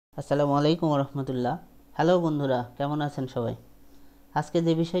আসসালামু আলাইকুম রহমতুল্লাহ। হ্যালো বন্ধুরা, কেমন আছেন সবাই? আজকে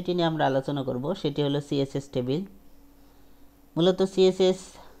যে বিষয়টি নিয়ে আমরা আলোচনা করব সেটি হলো সিএসএস টেবিল। মূলত সিএসএস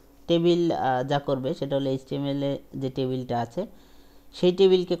টেবিল যা করবে সেটা হলো এইচটিএমএল এ যে টেবিলটা আছে সেই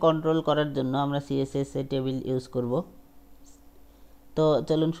টেবিলকে কন্ট্রোল করার জন্য আমরা সিএসএস টেবিল ইউজ করব। তো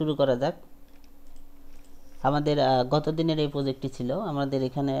চলুন শুরু করা যাক। আমাদের গত দিনের এই প্রজেক্টটি ছিল, আমাদের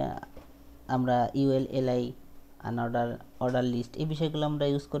এখানে আমরা ইউএল এলআই অর্ডার লিস্ট এই বিষয়গুলো আমরা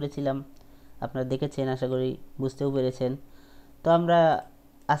ইউজ করেছিলাম। আপনারা দেখেছেন, আশা করি বুঝতেও পেরেছেন। তো আমরা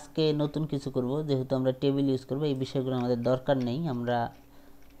আজকে নতুন কিছু করব, যেহেতু আমরা টেবিল ইউজ করব এই বিষয়গুলো আমাদের দরকার নেই, আমরা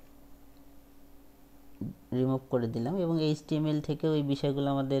রিমুভ করে দিলাম। এবং এইচটিএমএল থেকে ওই বিষয়গুলো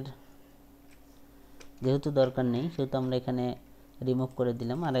আমাদের যেহেতু দরকার নেই সেহেতু আমরা এখানে রিমুভ করে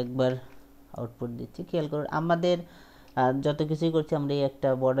দিলাম। আর একবার আউটপুট দিচ্ছি, খেয়াল করুন আমাদের যত কিছুই করছি আমরা এই একটা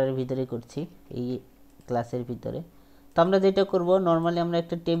বর্ডারের ভিতরে করছি, এই ক্লাসের ভিতরে। তো আমরা যেটা করব, নর্মালি আমরা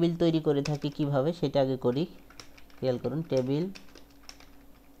একটা টেবিল তৈরি করে থাকি, কিভাবে সেটা আগে করি। খেয়াল করুন, টেবিল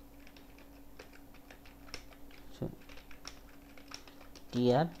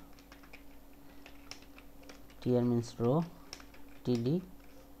টিআর মিনস রো, টিডি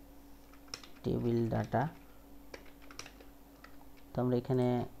টেবিল ডাটা। তো আমরা এখানে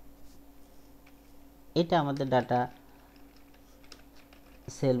এটা আমাদের ডাটা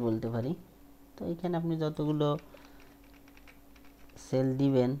সেল বলতে পারি। তো এখানে আপনি যতগুলো সেল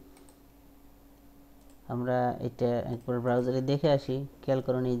দিবেন, আমরা এটা একবার ব্রাউজারে দেখে আসি। খেয়াল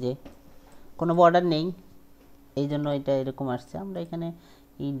করুন, এই যে কোনো বর্ডার নেই, এই জন্য এটা এরকম আসছে। আমরা এখানে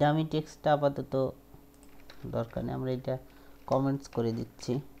এই ডামি টেক্সটটা আপাতত দরকার নেই, আমরা এটা কমেন্টস করে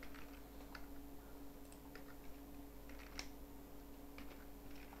দিচ্ছি।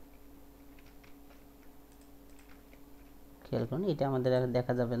 খেয়াল করুন, এটা আমাদের আর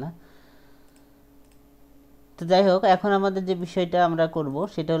দেখা যাবে না। তো যাই হোক, এখন আমাদের যে বিষয়টা আমরা করব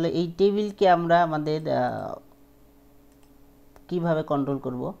সেটা হলো এই টেবিলকে আমরা আমাদের কিভাবে কন্ট্রোল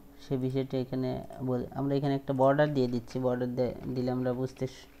করব সে বিষয়টা এখানে বলে। আমরা এখানে একটা বর্ডার দিয়ে দিচ্ছি, বর্ডার দিলে আমরা বুঝতে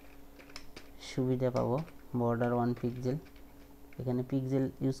সুবিধা পাবো। বর্ডার 1 পিক্সেল, এখানে পিক্সেল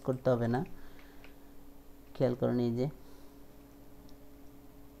ইউজ করতে হবে না। খেয়াল করুন, এই যে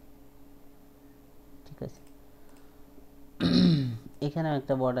ঠিক আছে, এখানেও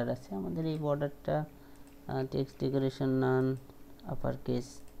একটা বর্ডার আছে। আমাদের এই বর্ডারটা টেক্সট ডেকোরেশন নান আপার কেস।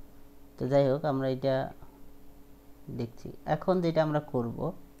 তো যাই হোক, আমরা এটা দেখছি। এখন যেটা আমরা করব,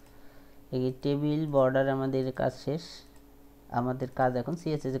 এই টেবিল বর্ডার আমাদের কাজ শেষ, আমাদের কাজ এখন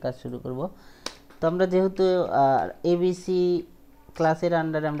সিএসএস এর কাজ শুরু করব। তো আমরা যেহেতু এবিসি ক্লাসের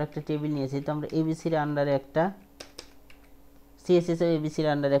আন্ডারে আমরা একটা টেবিল নিয়েছি, তো আমরা এবিসির আন্ডারে একটা সিএসএস ও এবিসির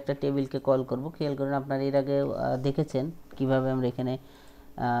আন্ডারে একটা টেবিলকে কল করব। খেয়াল করুন, আপনারা এর আগে দেখেছেন কিভাবে আমরা এখানে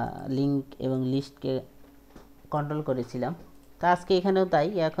লিঙ্ক এবং লিস্টকে কন্ট্রোল করেছিলাম। তো আজকে এখানেও তাই।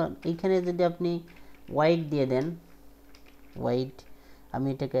 এখন এইখানে যদি আপনি ওয়াইড দিয়ে দেন, ওয়াইড আমি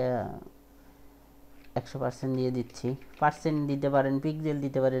এটাকে 100% দিয়ে দিচ্ছি, পার্সেন্ট দিতে পারেন, পিক্সেল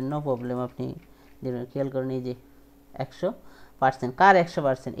দিতে পারেন, নো প্রবলেম, আপনি দেবেন। খেয়াল করেন, এই যে 100%, কার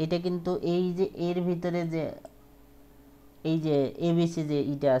 100%? এটা কিন্তু এই যে এর ভিতরে যে এই যে এবিসি যে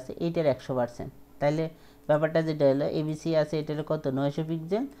ইটা আছে এইটার 100%। তাইলে ব্যাপারটা যেটা হলো, এবিসি আছে এটার কত, 900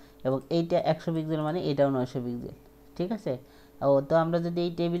 পিক্সেল, এবং এইটা 100 পিক্সেল, মানে এটাও 900 পিক্সেল। ঠিক আছে। ও তো আমরা যদি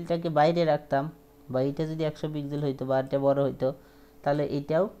এই টেবিলটাকে বাইরে রাখতাম, বা এইটা যদি 100 পিক্সেল হইতো বা এটা বড় হইতো, তাহলে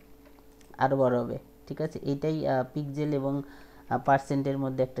এইটাও আরও বড় হবে। ঠিক আছে, এইটাই পিক্সেল এবং পার্সেন্টের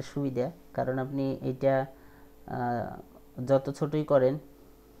মধ্যে একটা সুবিধা। কারণ আপনি এইটা যত ছোটই করেন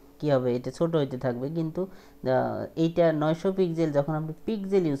কি হবে, এটা ছোট হইতে থাকবে, কিন্তু এইটা 900 পিক্সেল যখন আপনি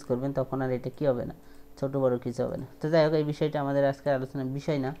পিক্সেল ইউজ করবেন তখন আর এটা কি হবে না, ছোট বড় কিছু হবে না। তো যাই হোক, এই বিষয়টা আমাদের আজকে আলোচনার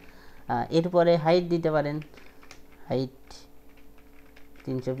বিষয় না। এরপরে হাইট দিতে পারেন, হাইট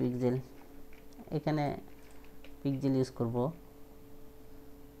 300 পিক্সেল, এখানে পিক্সেল ইউজ করব,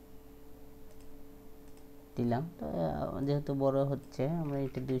 দিলাম। তো যেহেতু বড় হচ্ছে আমরা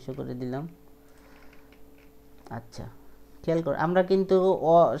এটা 200 করে দিলাম। আচ্ছা, খেয়াল কর, আমরা কিন্তু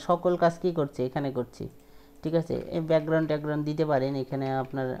সকল কাজ কি করছি, এখানে করছি। ঠিক আছে, এই ব্যাকগ্রাউন্ড দিতে পারেন এখানে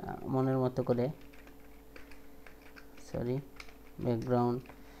আপনার মনের মতো করে। সরি, ব্যাকগ্রাউন্ড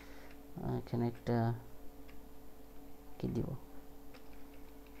এখানে একটা কি দিব,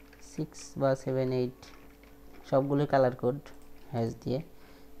 6 বা 7 8 সবগুলো কালার কোড হ্যাশ দিয়ে।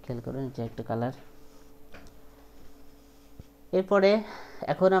 খেয়াল করুন, এটা একটা কালার। এরপরে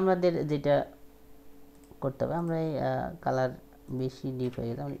এখন আমাদের যেটা করতে হবে, আমরা এই কালার বেশি ডিপ হয়ে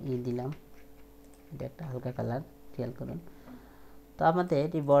গেলে আমরা দিলাম, এটা একটা হালকা কালার। খেয়াল করুন, তো আমাদের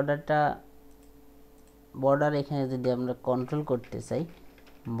এই বর্ডার এখানে যদি আমরা কন্ট্রোল করতে চাই,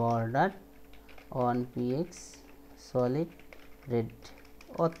 বর্ডার 1px সলিড রেড,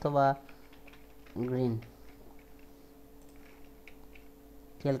 অথবা গ্রিন।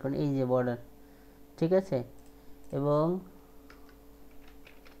 খেয়াল করুন এই যে বর্ডার, ঠিক আছে, এবং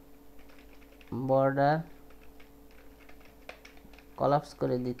বর্ডার কলাপস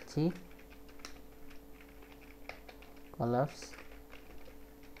করে দিচ্ছি, কলাপস,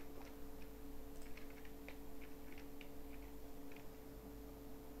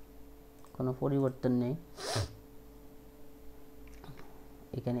 কোনো পরিবর্তন নেই।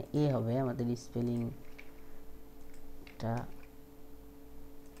 এখানে এ হবে, আমাদের স্পেলিংটা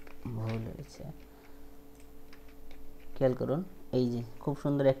ভুল হয়েছে, খেয়াল করুন এই যে খুব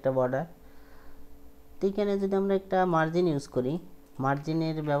সুন্দর একটা বর্ডার। তো এখানে যদি আমরা একটা মার্জিন ইউজ করি,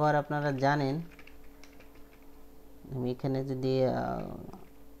 মার্জিনের ব্যবহার আপনারা জানেন। আমি এখানে যদি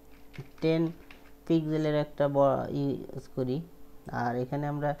 10 পিক্সেলের একটা ইউজ করি, আর এখানে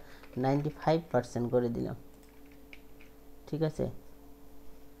আমরা 95% করে দিলাম, ঠিক আছে,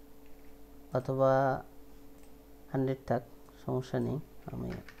 অথবা 100 থাক, সমস্যা নেই, আমি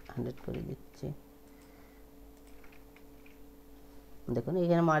 100 করে দিচ্ছি। দেখুন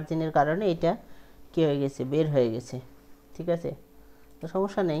এখানে মার্জিনের কারণে এটা কি হয়ে গেছে, বের হয়ে গেছে, ঠিক আছে, তো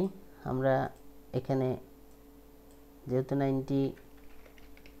সমস্যা নেই। আমরা এখানে যেহেতু 90,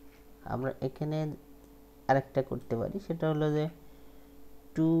 আমরা এখানে আরেকটা করতে পারি, সেটা হলো যে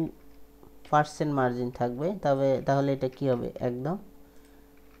 2% মার্জিন থাকবে, তাহলে এটা কি হবে, একদম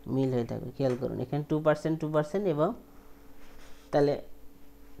মিল হয়ে থাকবে। খেয়াল করুন এখানে 2% এবং তাহলে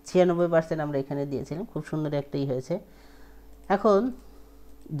 96% আমরা এখানে দিয়েছিলাম, খুব সুন্দর একটাই হয়েছে। এখন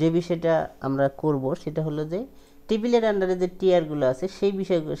যে বিষয়টা আমরা করব সেটা হলো যে টেবিলের আন্ডারে যে টিয়ারগুলো আছে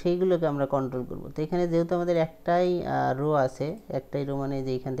সেইগুলোকে আমরা কন্ট্রোল করব। তো এখানে যেহেতু আমাদের একটাই রো আছে, একটাই রো মানে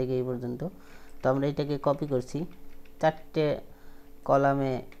যে এখান থেকে এই পর্যন্ত, তো আমরা এটাকে কপি করছি, 4টে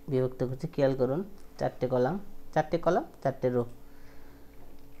কলামে বিভক্ত করছি। খেয়াল করুন 4টে কলাম, 4টে রো।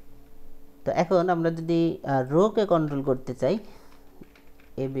 তো এখন আমরা যদি রোকে কন্ট্রোল করতে চাই,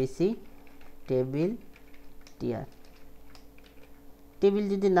 এবিসি টেবিল টিয়ার, টেবিল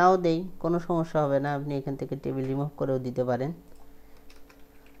যদি নাও দেই কোনো সমস্যা হবে না, আপনি এখান থেকে টেবিল রিমুভ করেও দিতে পারেন।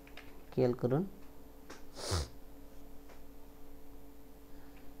 খেয়াল করুন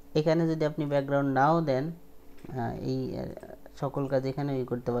এখানে যদি আপনি ব্যাকগ্রাউন্ড নাও দেন, এই সকল কাজ এখানে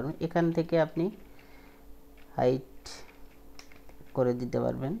করতে পারবেন। এখান থেকে আপনি হাইট করে দিতে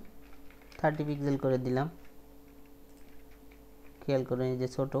পারবেন, 30 পিক্সেল করে দিলাম। খেয়াল করুন এই যে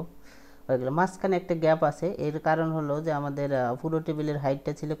ছোট হয়ে গেল, মাঝখানে একটা গ্যাপ আছে, এর কারণ হলো যে আমাদের পুরো টেবিলের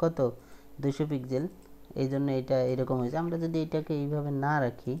হাইটটা ছিল কত, 200 পিক্সেল, এই জন্য এটা এরকম হয়েছে। আমরা যদি এটাকে এইভাবে না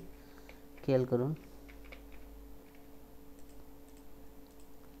রাখি, খেয়াল করুন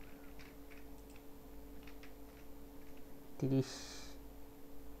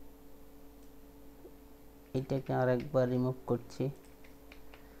এটাকে আর একবার রিমুভ করছি,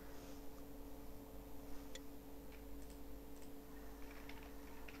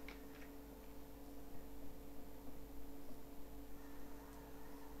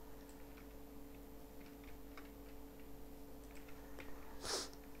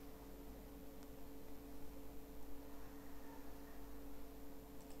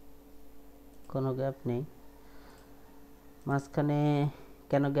 কোনো গ্যাপ নেই। মাঝখানে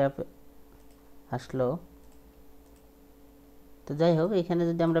কেন গ্যাপ আসলো, তো যাই হোক, এখানে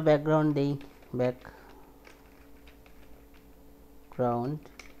যদি আমরা ব্যাকগ্রাউন্ড দেই, ব্যাকগ্রাউন্ড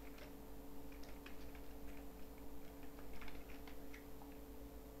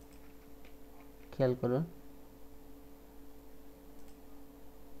খেয়াল করুন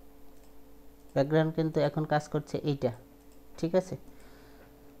ব্যাকগ্রাউন্ড কিন্তু এখন কাজ করছে এইটা, ঠিক আছে।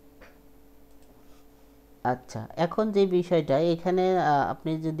 আচ্ছা, এখন যে বিষয়টা এখানে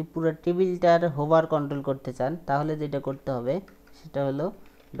আপনি যদি পুরো টেবিলটার হোভার কন্ট্রোল করতে চান, তাহলে যেটা করতে হবে সেটা হলো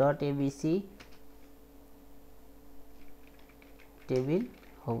 .abc টেবিল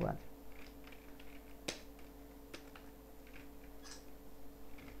হোভার,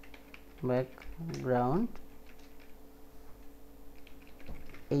 ব্যাকগ্রাউন্ড,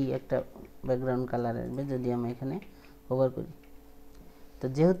 এই একটা ব্যাকগ্রাউন্ড কালার আসবে যদি আমি এখানে হোভার করি। তো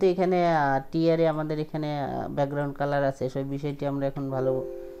যেহেতু এখানে টিআরে আমাদের এখানে ব্যাকগ্রাউন্ড কালার আছে, সেই বিষয়টি আমরা এখন ভালো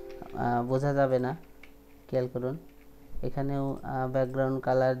বোঝা যাবে না। খেয়াল করুন এখানেও ব্যাকগ্রাউন্ড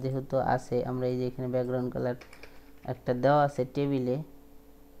কালার যেহেতু আছে, আমরা এই যে এখানে ব্যাকগ্রাউন্ড কালার একটা দেওয়া আছে টেবিলে,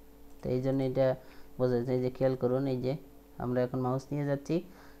 তো এই জন্য এটা বোঝা যাচ্ছে। এই যে খেয়াল করুন এই যে আমরা এখন মাউস নিয়ে যাচ্ছি,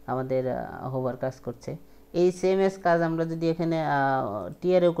 আমাদের হোভার কাজ করছে। এই সেম এস কাজ আমরা যদি এখানে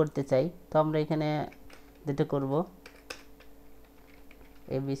টিআরেও করতে চাই, তো আমরা এখানে যেটা করব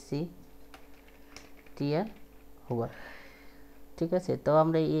এবিসি টিআর হোভার, ঠিক আছে। তো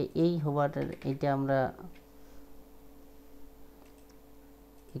আমরা এই হোভারটার এইটা আমরা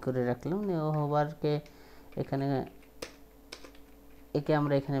ই করে রাখলাম। হোভারকে এখানে, একে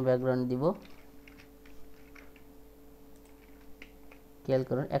আমরা এখানে ব্যাকগ্রাউন্ড দিব। খেয়াল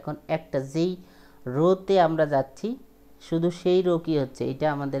করুন এখন একটা যেই রোতে আমরা যাচ্ছি শুধু সেই রো কি হচ্ছে এটা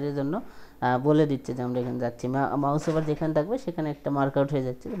আমাদের জন্য বলে দিচ্ছে যে আমরা এখানে যাচ্ছি। মাউস ওভার যেখানে থাকবে সেখানে একটা মার্কআউট হয়ে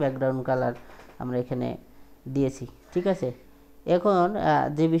যাচ্ছে, ব্যাকগ্রাউন্ড কালার আমরা এখানে দিয়েছি। ঠিক আছে, এখন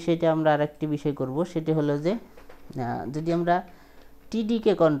যে বিষয়টা আমরা আরেকটি বিষয় করব সেটি হলো যে যদি আমরা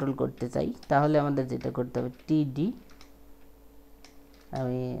টিডিকে কন্ট্রোল করতে চাই তাহলে আমাদের যেটা করতে হবে, টিডি,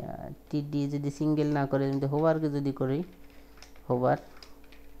 আমি টিডি যদি সিঙ্গেল না করে যদি হোভারকে যদি করি, হোভার,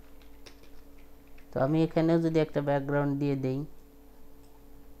 তো আমি এখানেও যদি একটা ব্যাকগ্রাউন্ড দিয়ে দেই,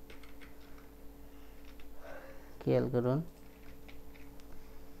 খেয়াল করুন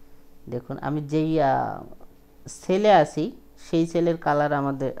দেখুন আমি যেই সেলে আছি সেই সেলের কালার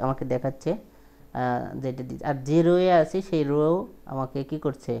আমাকে দেখাচ্ছে যেটা দিচ্ছে, আর যে রোয়ে আছি সেই রো আমাকে কি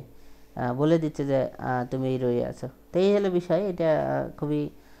করছে, বলে দিচ্ছে যে তুমি এই রোয়ে আছো। তো এই হলো বিষয়, এটা খুবই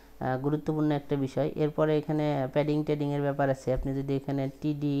গুরুত্বপূর্ণ একটা বিষয়। এরপরে এখানে প্যাডিং টেডিংয়ের ব্যাপার আছে। আপনি যদি এখানে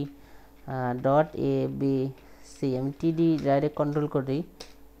টিডি ডট এ বি সি, আমি টিডি ডাইরেক্ট কন্ট্রোল করি,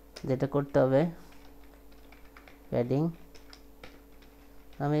 যেটা করতে হবে প্যাডিং,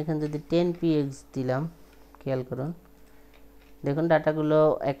 আমি এখানে যদি 10px দিলাম, খেয়াল করুন দেখুন ডাটাগুলো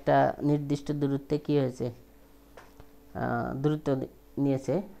একটা নির্দিষ্ট দূরত্বে কি হয়েছে, দূরত্ব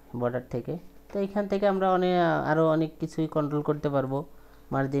নিয়েছে বর্ডার থেকে। তো এখান থেকে আমরা আরও অনেক কিছুই কন্ট্রোল করতে পারবো,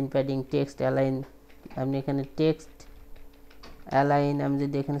 মার্জিন, প্যাডিং, টেক্সট অ্যালাইন। আপনি এখানে টেক্সট অ্যালাইন আমি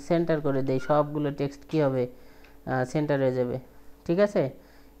যদি এখানে সেন্টার করে দেই সবগুলো টেক্সট কি হবে, সেন্টার হয়ে যাবে। ঠিক আছে,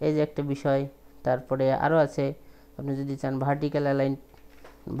 এই যে একটা বিষয়। তারপরে আরও আছে, আপনি যদি চান ভার্টিক্যাল অ্যালাইন,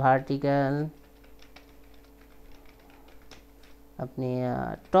 ভার্টিক্যাল আপনি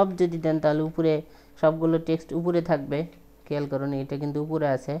টপ যদি দেন তাহলে উপরে সবগুলো টেক্সট উপরে থাকবে। খেয়াল করুন এটা কিন্তু উপরে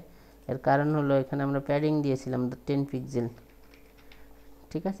আছে, এর কারণ হলো এখানে আমরা প্যাডিং দিয়েছিলাম 10 পিক্সেল।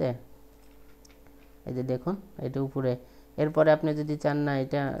 ঠিক আছে, এই যে দেখুন এটা উপরে। এরপরে আপনি যদি চান না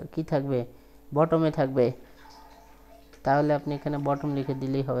এটা কি থাকবে, বটমে থাকবে, তাহলে আপনি এখানে বটম লিখে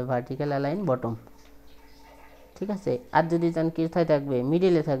দিলেই হবে, ভার্টিক্যাল অ্যালাইন বটম। ঠিক আছে, আর যদি চান কোথায় থাকবে,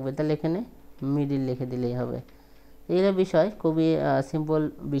 মিডিলে থাকবে, তাহলে এখানে মিডিল লিখে দিলেই হবে। এই বিষয় খুবই সিম্পল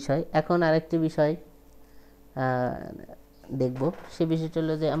বিষয়। এখন আরেকটি বিষয় দেখব, সে বিষয়টা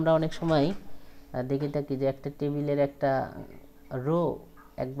হলো যে আমরা অনেক সময় দেখে থাকি যে একটা টেবিলের একটা রো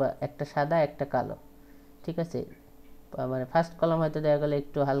একটা সাদা একটা কালো। ঠিক আছে, মানে ফার্স্ট কলাম হয়তো দেখা গেলো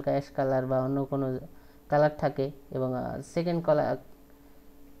একটু হালকা অ্যাশ কালার বা অন্য কোনো কালার থাকে, এবং সেকেন্ড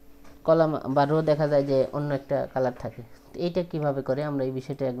কলাম বা রো দেখা যায় যে অন্য একটা কালার থাকে। তো এইটা কিভাবে করে আমরা এই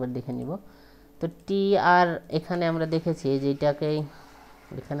বিষয়টা একবার দেখে নিব। তো টি আর এখানে আমরা দেখেছি যে এটাকে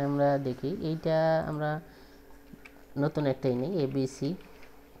এখানে আমরা দেখি, এইটা আমরা নতুন একটাই নেই, এবিসি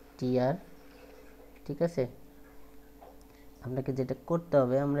টি আর। ঠিক আছে, আপনাকে যেটা করতে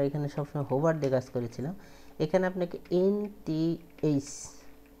হবে, আমরা এখানে সবসময় হোভার দিয়ে কাজ করেছিলাম, এখানে আপনাকে NTH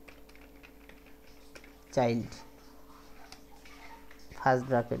চাইল্ড ফার্স্ট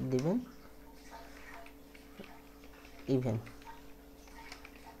ব্র্যাকেট দিবেন, ইভেন।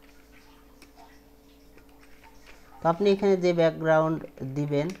 তো আপনি এখানে যে ব্যাকগ্রাউন্ড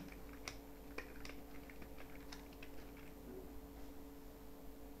দিবেন,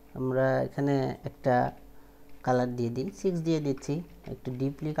 আমরা এখানে একটা কালার দিয়ে দিই, 6 দিয়ে দিচ্ছি, একটু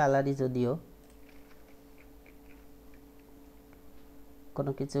ডিপলি কালারই, যদিও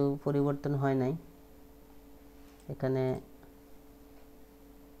কোনো কিছু পরিবর্তন হয় নাই। এখানে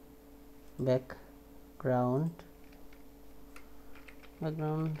ব্যাকগ্রাউন্ড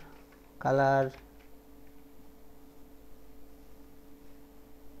কালার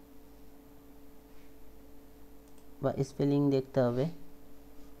বা স্পেলিং দেখতে হবে।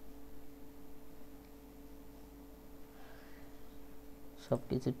 সব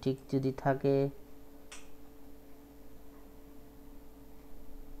কিছু ঠিক যদি থাকে,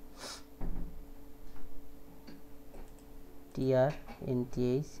 TR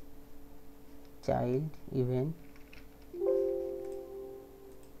NTH child even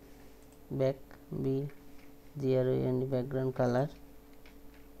back B GRO and background colour.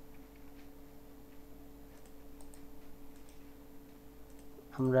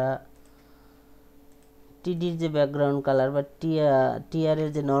 আমরা টিডির যে ব্যাকগ্রাউন্ড কালার বা টিআরের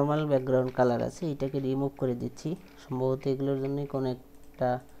যে নর্মাল ব্যাকগ্রাউন্ড কালার আছে এটাকে রিমুভ করে দিচ্ছি। সম্ভবত এগুলোর জন্যই কোনো একটা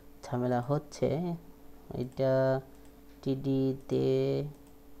ঝামেলা হচ্ছে। এটা টিডিতে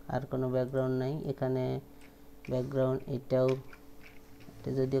আর কোনো ব্যাকগ্রাউন্ড নাই, এখানে ব্যাকগ্রাউন্ড, এটা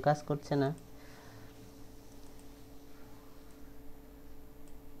যদিও কাজ করছে না।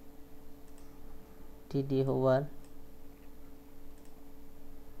 টিডি হোভার,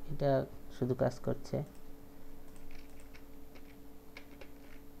 এটা শুধু কাজ করছে।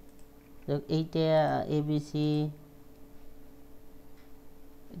 এইটা এবিসি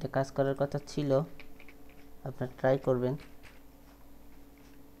এটা কাজ করার কথা ছিল, আপনারা ট্রাই করবেন।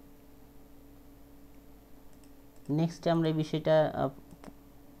 নেক্সট আমরা এই বিষয়টা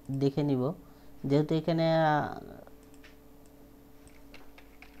দেখে নিব, যেহেতু এখানে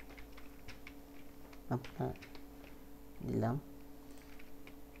আপনার দিলাম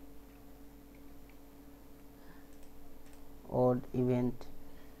odd event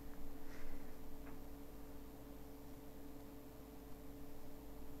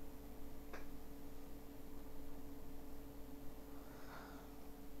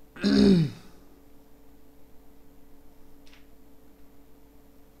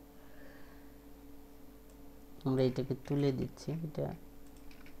আমরা এটাকে তুলে দিচ্ছি। এটা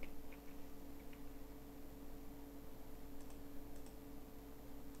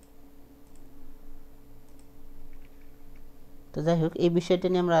তো যাই হোক, এই বিষয়টা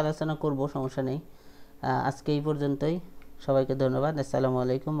নিয়ে আমরা আলোচনা করব, সমস্যা নেই। আজকে এই পর্যন্তই। সবাইকে ধন্যবাদ। আসসালামু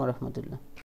আলাইকুম ওয়া রাহমাতুল্লাহ।